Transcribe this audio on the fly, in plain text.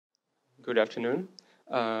Good afternoon.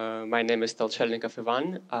 My name is Stelchelnikov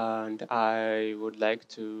Ivan, and I would like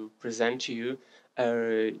to present to you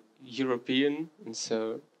a European and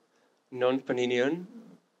so non-Paninian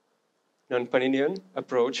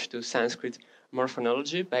approach to Sanskrit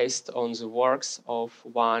morphonology based on the works of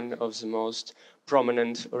one of the most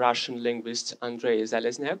prominent Russian linguists, Andrei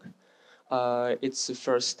Zalesnyk. It's the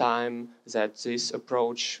first time that this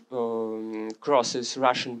approach crosses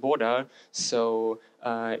Russian border, so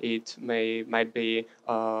it might be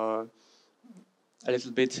a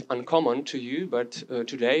little bit uncommon to you, but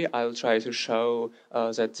today I'll try to show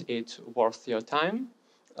that it's worth your time.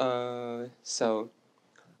 Uh, so,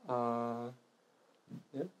 uh,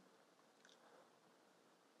 yeah.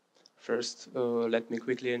 First, let me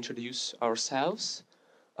quickly introduce ourselves.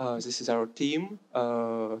 This is our team.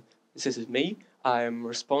 This is me. I'm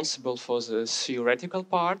responsible for the theoretical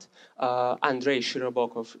part. Andrei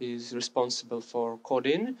Shirobokov is responsible for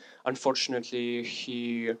coding. Unfortunately,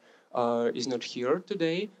 he is not here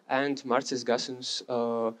today. And Marcis Gassuns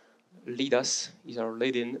is our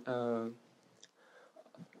leading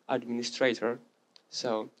administrator.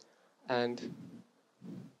 So, and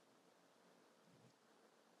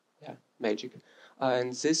yeah, magic.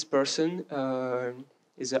 And this person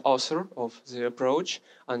is the author of the approach,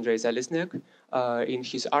 Andrei Zalesnyk. In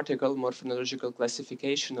his article, Morphonological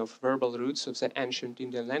Classification of Verbal Roots of the Ancient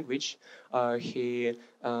Indian Language, he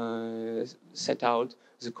set out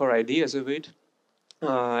the core ideas of it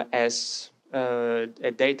as a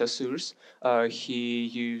data source. He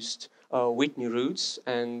used Whitney roots,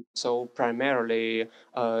 and so primarily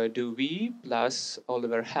Dewey plus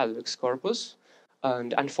Oliver Helwig's corpus.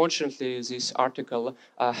 And unfortunately, this article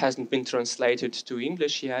hasn't been translated to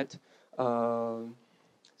English yet.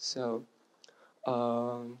 So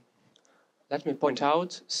let me point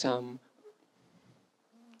out some.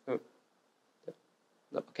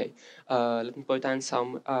 Okay, let me point out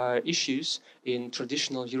some issues in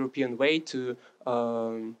traditional European way to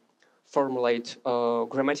formulate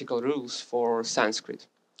grammatical rules for Sanskrit.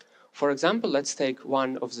 For example, let's take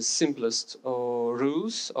one of the simplest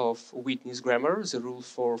rules of Whitney's grammar, the rule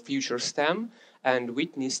for future stem. And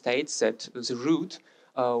Whitney states that the root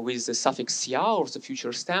with the suffix ya or the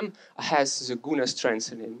future stem has the guna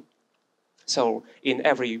strengthening. So in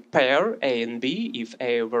every pair, A and B, if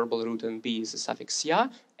A verbal root and B is the suffix ya,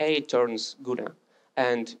 A turns guna.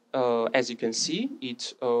 And as you can see,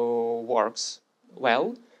 it works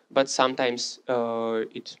well, but sometimes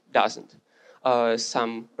it doesn't.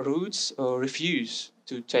 Some roots refuse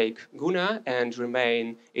to take guna and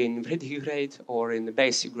remain in vriddhi grade or in the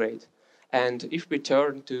basic grade. And if we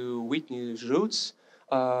turn to Whitney's roots,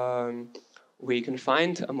 we can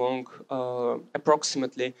find among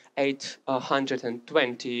approximately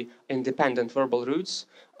 820 independent verbal roots,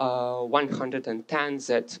 110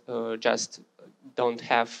 that just don't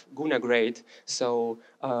have guna grade. So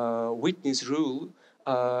Whitney's rule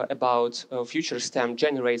about future stem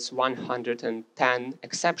generates 110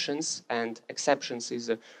 exceptions, and exceptions is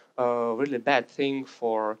a really bad thing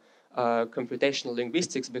for computational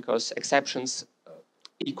linguistics because exceptions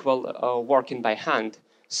equal working by hand.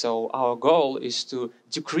 So our goal is to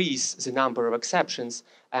decrease the number of exceptions,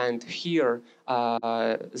 and here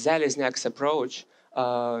Zalesnyk's approach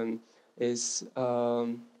is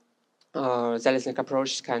Zalesnyk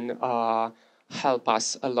approach can help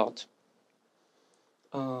us a lot.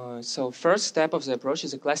 So first step of the approach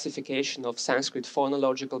is a classification of Sanskrit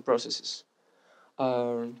phonological processes.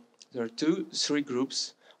 There are three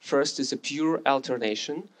groups. First is a pure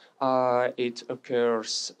alternation. It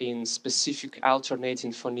occurs in specific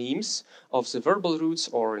alternating phonemes of the verbal roots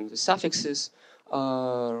or in the suffixes,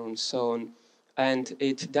 and so on. And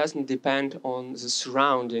it doesn't depend on the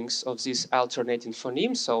surroundings of these alternating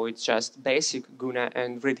phonemes, so it's just basic guna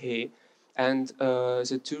and vriddhi. And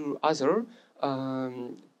the two other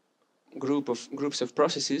groups of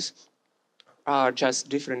processes are just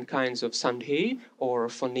different kinds of sandhi or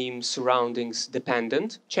phoneme surroundings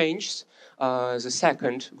dependent changes. The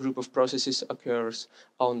second group of processes occurs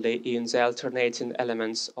only in the alternating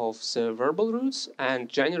elements of the verbal roots, and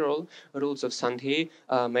general rules of sandhi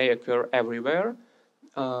may occur everywhere.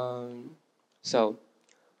 So,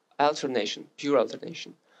 alternation, pure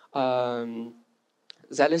alternation.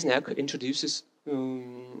 Zalesnyk introduces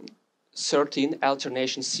 13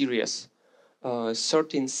 alternation series,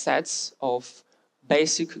 13 sets of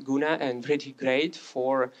basic guna and vriddhi grade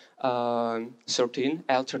for 13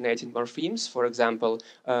 alternating morphemes. For example,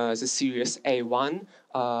 the series A1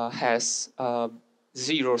 has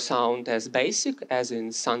zero sound as basic, as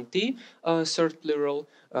in santi, third plural,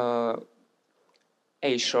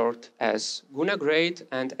 A short as guna grade,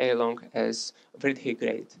 and A long as vriddhi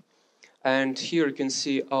grade. And here you can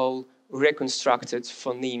see all reconstructed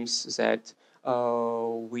phonemes that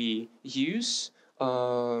we use,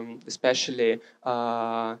 especially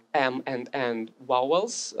M and N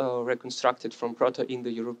vowels reconstructed from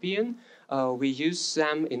Proto-Indo-European. We use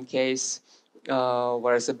them in case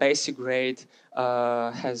where the basic grade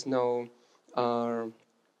has no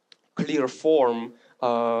clear form.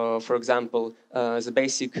 For example, the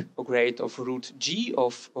basic grade of root G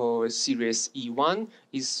of series E1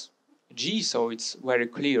 is G, so it's very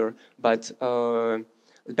clear. But the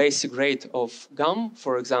basic grade of gum,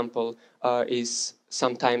 for example, is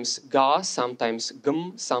sometimes ga, sometimes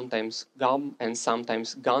gum, sometimes gum, and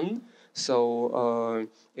sometimes gun. So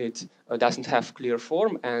it doesn't have clear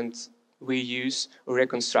form, and we use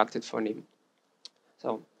reconstructed phoneme.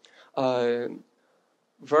 So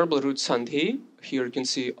verbal root sandhi. Here you can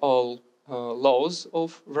see all laws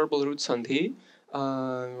of verbal root sandhi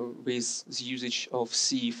with the usage of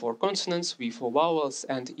C for consonants, V for vowels,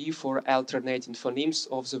 and E for alternating phonemes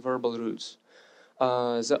of the verbal roots.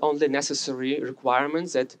 The only necessary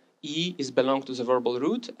requirement that E is belong to the verbal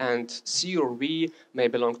root and C or V may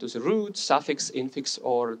belong to the root, suffix, infix,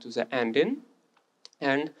 or to the ending.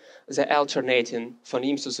 And the alternating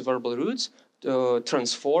phonemes of the verbal roots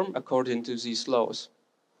transform according to these laws.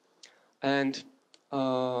 And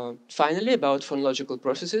finally, about phonological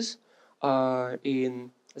processes,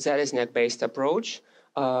 in Zelezniak-based approach,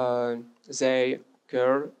 they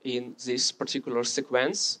occur in this particular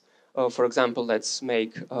sequence. For example, let's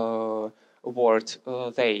make a word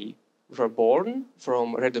they were born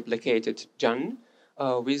from reduplicated jan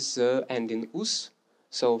with the ending us.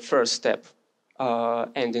 So first step,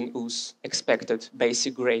 ending us expected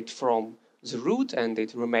basic grade from the root, and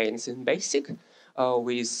it remains in basic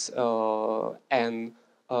with n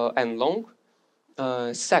long.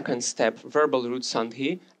 Second step, verbal root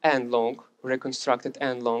sandhi, n long, reconstructed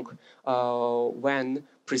n long, when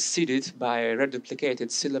preceded by a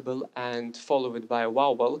reduplicated syllable and followed by a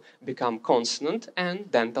vowel, become consonant n,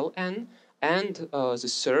 dental n, and the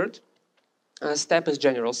third step is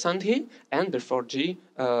general sandhi, and before G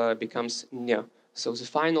becomes nya. So the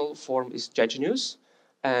final form is jejunus,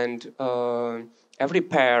 and every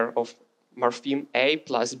pair of morpheme A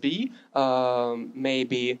plus B may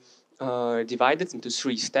be divided into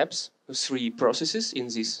 3 steps, 3 processes in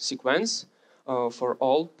this sequence for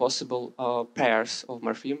all possible pairs of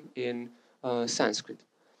morpheme in Sanskrit.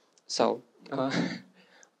 So,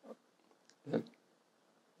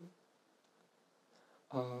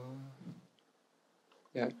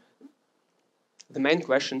 yeah, the main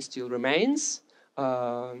question still remains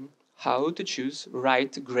how to choose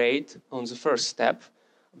right grade on the first step,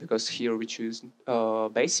 because here we choose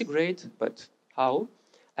basic grade, but how?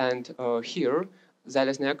 And here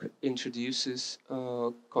Zelezniak introduces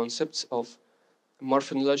concepts of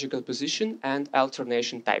morphonological position and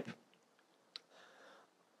alternation type.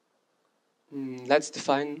 Let's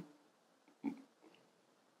define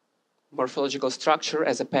morphological structure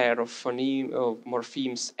as a pair of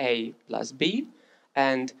morphemes A plus B,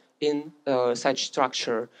 and in such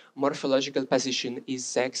structure, morphological position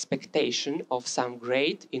is the expectation of some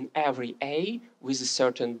grade in every A with a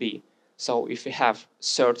certain B. So if we have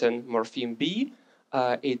certain morpheme B,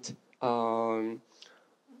 it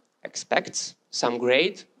expects some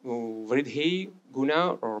grade, vridhi,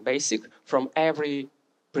 guna, or basic, from every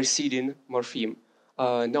preceding morpheme.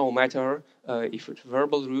 No matter if it's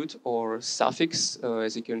verbal root or suffix,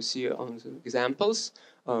 as you can see on the examples.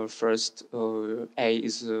 First, A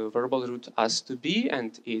is a verbal root as to B,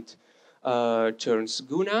 and it turns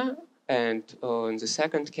guna. And in the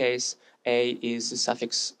second case, A is the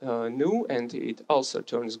suffix nu, and it also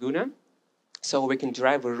turns guna. So we can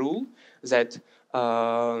derive a rule that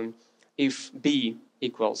if B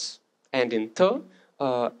equals ending t,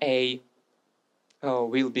 A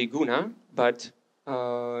will be guna, but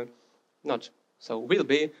not. So will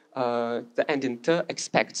be the ending t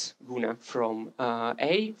expects guna from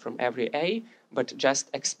A, from every A, but just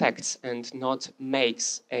expects and not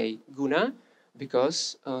makes a guna,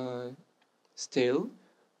 because still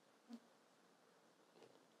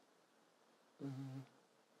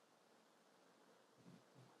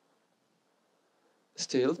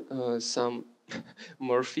some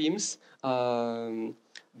morphemes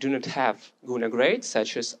do not have guna grade,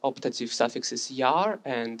 such as optative suffixes yar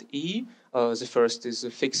and e. The first is a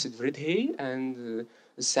fixed vridhi, and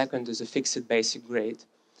the second is a fixed basic grade.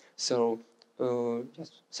 So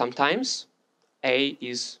sometimes A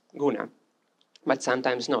is guna, but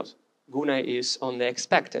sometimes not. Guna is only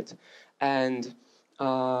expected. And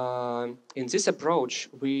in this approach,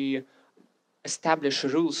 we establish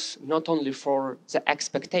rules not only for the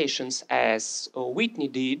expectations as Whitney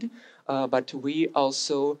did, but we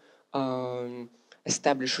also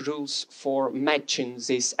establish rules for matching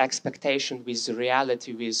this expectation with the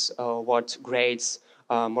reality, with what grades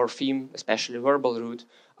morpheme, especially verbal root,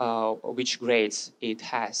 which grades it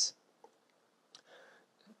has.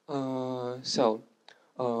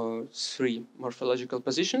 Three morphological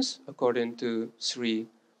positions according to three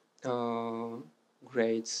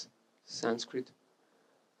grades Sanskrit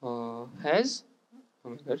has. Oh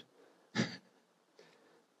my god.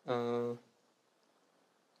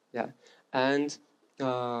 Yeah, and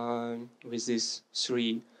with these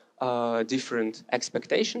three different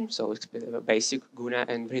expectations, so basic, guna,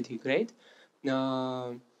 and vriddhi grade,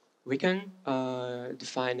 we can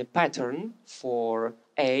define a pattern for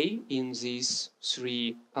A in these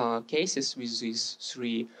three cases with these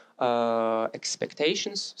three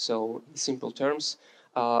expectations. So in simple terms,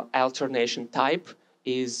 alternation type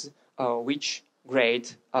is which grade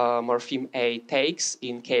morpheme A takes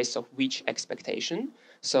in case of which expectation.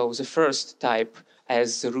 So the first type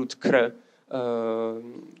as the root kr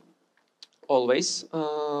always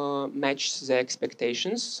matches the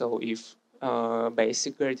expectations. So if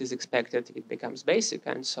basic grade is expected, it becomes basic,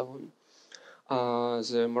 and so on.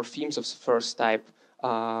 The morphemes of the first type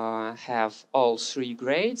have all three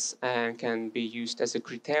grades and can be used as a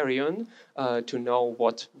criterion to know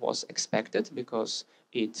what was expected, because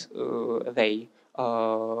they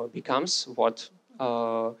becomes what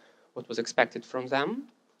was expected from them.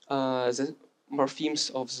 The morphemes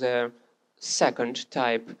of the second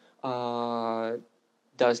type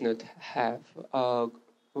does not have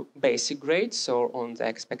basic grade, so on the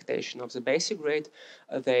expectation of the basic grade,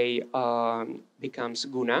 they becomes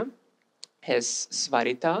guna, has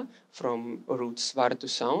svarita from root svar to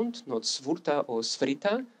sound, not svurta or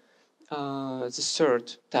svrita. The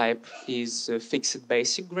third type is a fixed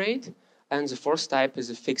basic grade, and the fourth type is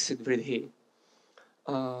a fixed vriddhi.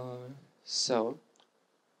 So,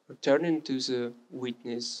 returning to the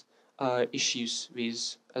witness issues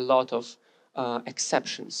with a lot of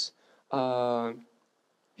exceptions.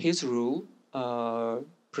 His rule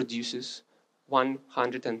produces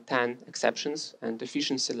 110 exceptions and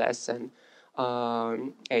efficiency less than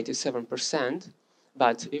 87%.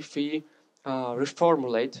 But if we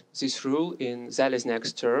reformulate this rule in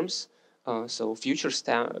Zalesnak's terms, so future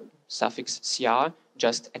suffix sia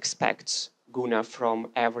just expects guna from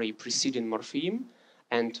every preceding morpheme,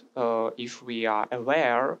 and if we are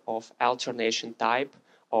aware of alternation type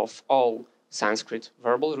of all Sanskrit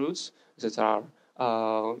verbal roots that are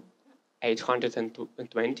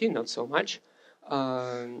 820, not so much.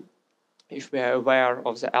 If we are aware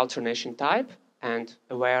of the alternation type and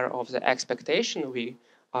aware of the expectation, we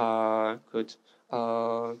could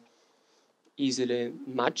easily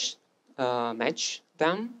match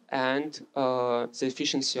them, and the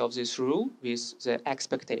efficiency of this rule with the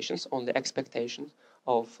expectations, on the expectations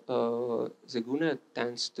of the guna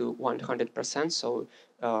tends to 100%. So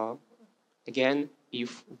again,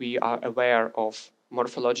 if we are aware of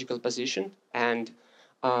morphological position and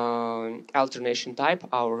alternation type,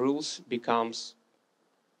 our rules becomes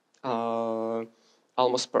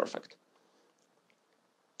almost perfect.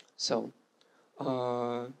 So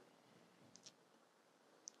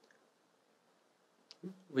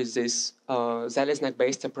with this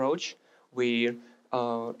Zalesnak-based approach, we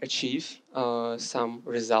achieve some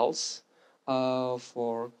results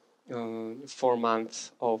for 4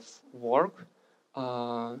 months of work.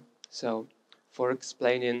 So for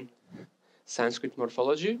explaining Sanskrit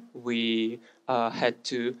morphology, we had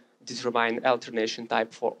to determine alternation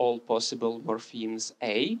type for all possible morphemes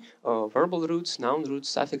A, verbal roots, noun roots,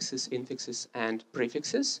 suffixes, infixes, and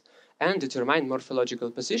prefixes, and determine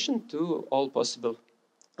morphological position to all possible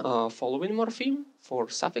following morpheme for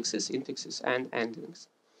suffixes, infixes, and endings.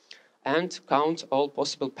 And count all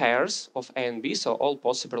possible pairs of A and B, so all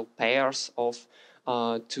possible pairs of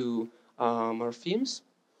two morphemes.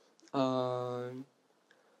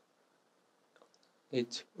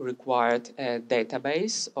 It required a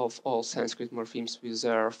database of all Sanskrit morphemes with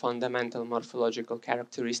their fundamental morphological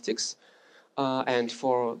characteristics. And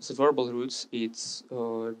for the verbal roots, it's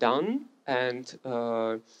done, and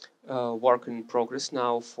work in progress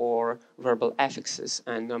now for verbal affixes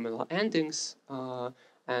and nominal endings.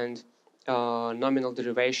 And nominal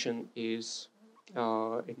derivation is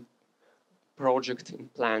in project in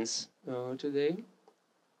plans today.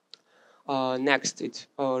 Next, it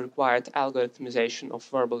required algorithmization of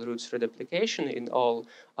verbal roots reduplication in all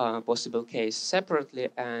possible cases separately,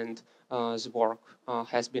 and the work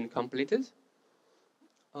has been completed.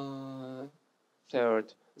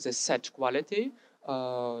 Third, the set quality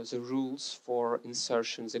the rules for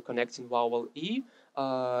insertion, the connecting vowel E.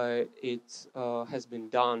 It has been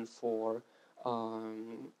done for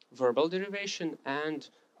verbal derivation and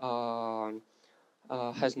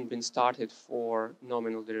hasn't been started for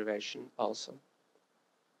nominal derivation also.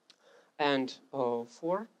 And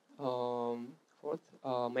fourth,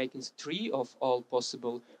 making tree of all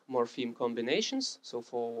possible morpheme combinations. So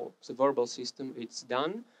for the verbal system, it's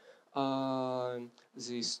done.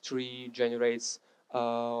 This tree generates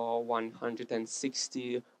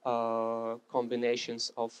 160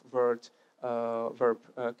 combinations of verb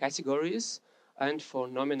categories, and for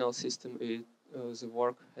nominal system, the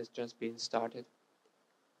work has just been started.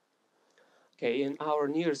 Okay, and our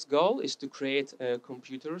nearest goal is to create a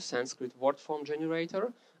computer Sanskrit word form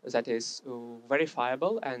generator that is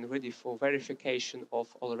verifiable and ready for verification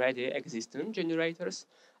of already existing generators,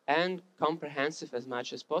 and comprehensive as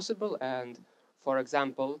much as possible. And for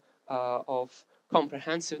example, of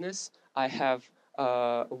comprehensiveness, I have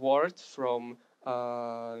a word from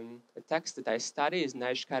a text that I study is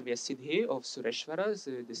Naishkarya Siddhi of Sureshwara,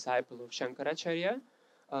 the disciple of Shankaracharya.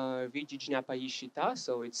 Vijijna Paishita,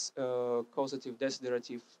 so it's causative,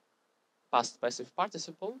 desiderative, past passive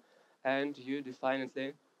participle, and you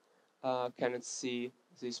definitely cannot see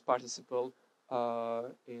this participle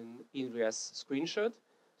in Indria's screenshot.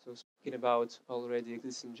 So speaking about already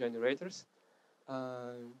existing generators.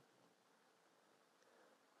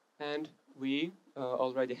 And we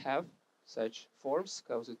already have such forms,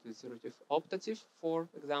 causative, desiderative, optative, for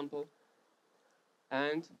example.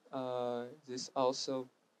 And this also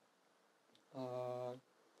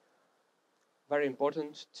very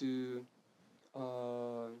important to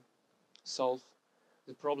solve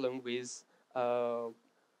the problem with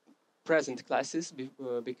present classes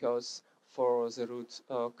because for the root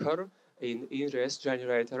cur in Indria's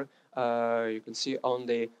generator you can see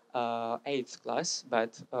only 8th class,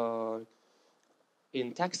 but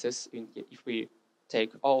in texts, if we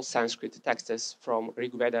take all Sanskrit texts from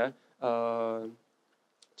Rig Veda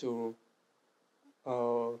to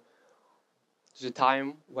the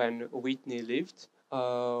time when Whitney lived,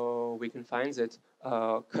 we can find that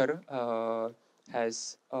Kar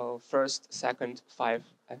has first, second,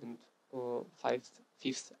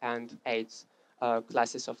 fifth, and eighth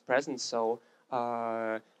classes of presence. So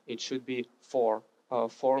it should be 4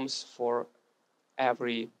 forms for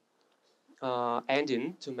every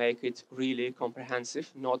ending to make it really comprehensive,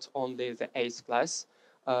 not only the 8th class.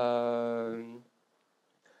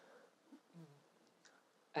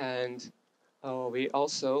 And we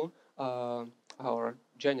also, our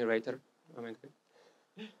generator,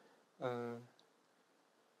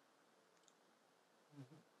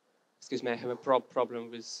 excuse me, I have a problem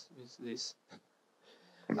with this.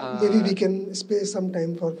 Maybe we can spare some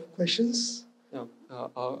time for questions. No,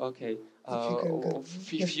 okay.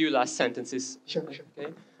 Few last sentences. Sure.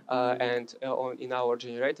 Okay. And in our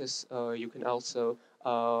generators, you can also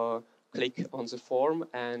click on the form,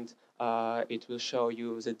 and it will show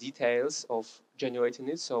you the details of generating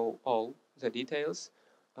it. So all the details.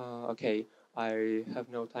 Okay, I have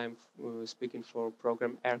no time speaking for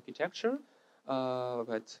program architecture,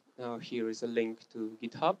 but here is a link to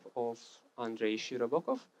GitHub of Andrei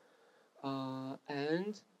Shirobokov,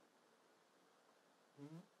 and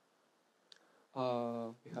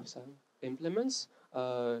we have some implements.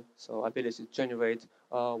 So ability to generate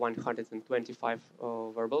 125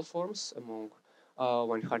 verbal forms among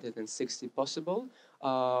 160 possible.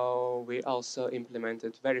 We also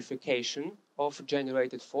implemented verification of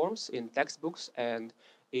generated forms in textbooks and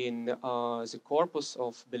in the corpus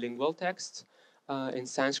of bilingual texts in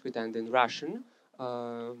Sanskrit and in Russian.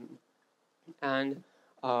 And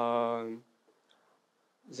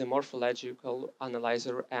the morphological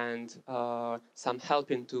analyzer and some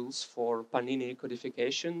helping tools for Panini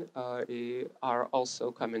codification are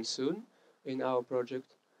also coming soon in our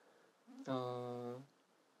project.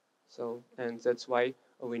 And that's why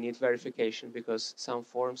we need verification, because some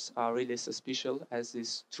forms are really suspicious, as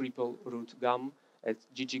this triple root gum at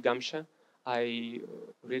Gigi Gamsha. I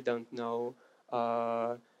really don't know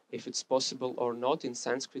if it's possible or not in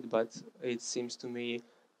Sanskrit, but it seems to me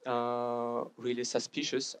really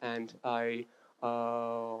suspicious, and I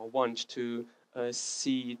want to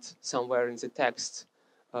see it somewhere in the text,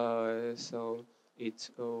 so it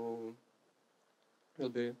will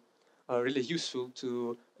be really useful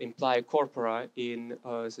to imply corpora in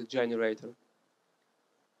the generator.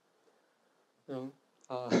 No,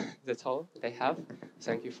 that's all that I have.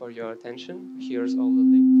 Thank you for your attention. Here's all the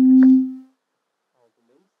links.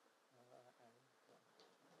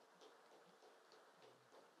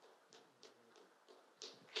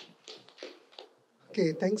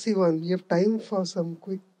 Okay, thanks, Ivan. We have time for some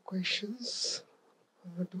quick questions.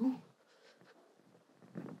 One or two.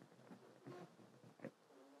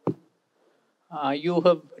 You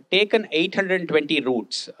have taken 820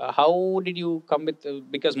 roots. How did you come with,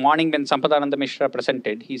 because morning when Sampadananda Mishra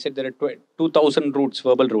presented, he said there are 2000 roots,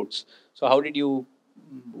 verbal roots. So how did you,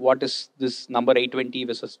 what is this number 820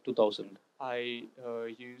 versus 2000? I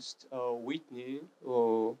used Whitney's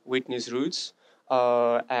roots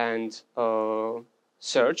and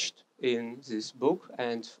searched in this book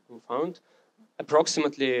and found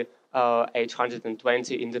approximately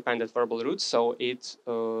 820 independent verbal roots. So it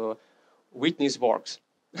Whitney's works.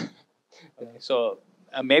 Okay. So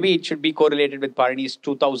maybe it should be correlated with Parini's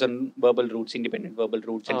 2000 verbal roots, independent verbal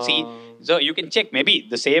roots, and see. So you can check maybe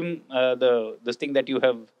the same this thing that you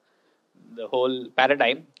have, the whole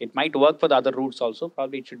paradigm. It might work for the other roots also.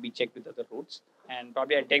 Probably it should be checked with other roots, and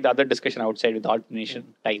probably I'll take the other discussion outside with the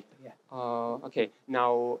alternation type. Yeah. Okay.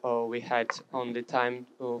 Now we had only time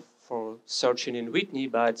for searching in Whitney,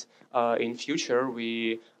 but in future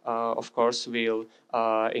we of course will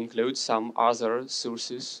include some other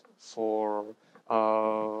sources for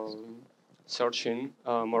searching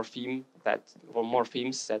morphemes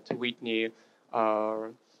that Whitney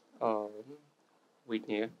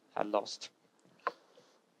had lost.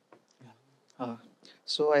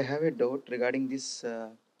 So I have a doubt regarding this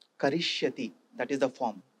karishyati, that is the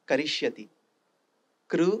form, karishyati.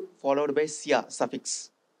 Kru followed by sya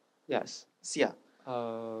suffix. Yes. Sya.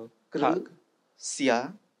 Kru, Kag.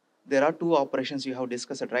 sya. There are two operations you have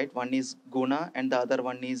discussed, right? One is guna and the other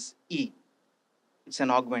one is e. It's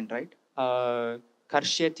an augment, right?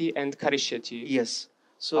 Karshyati and karishyati. Yes.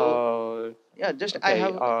 So yeah, just okay, I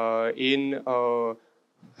have in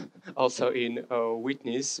also in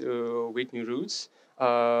Whitney roots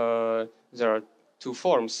there are two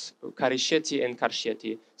forms, karishyati and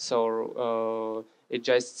karshyati. So it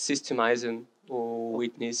just systemizing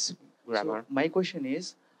Whitney's grammar. So my question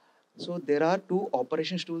is, so there are two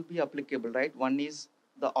operations to be applicable, right? One is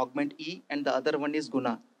the augment e and the other one is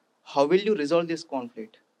guna. How will you resolve this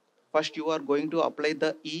conflict? First you are going to apply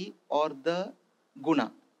the e or the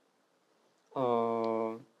guna.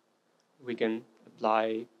 We can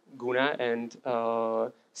apply guna and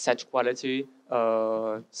such quality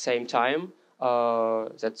same time.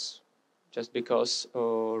 That's just because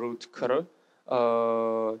root kr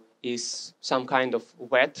is some kind of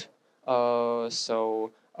wet,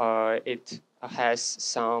 so it has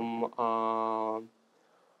some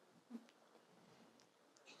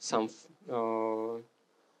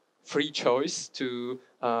free choice to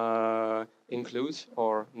include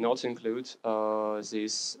or not include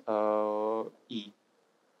this e.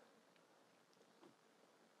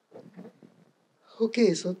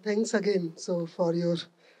 Okay, so thanks again for your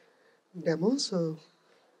demo. So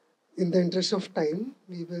in the interest of time,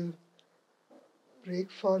 we will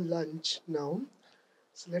break for lunch now.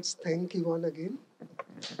 So let's thank Yvonne again.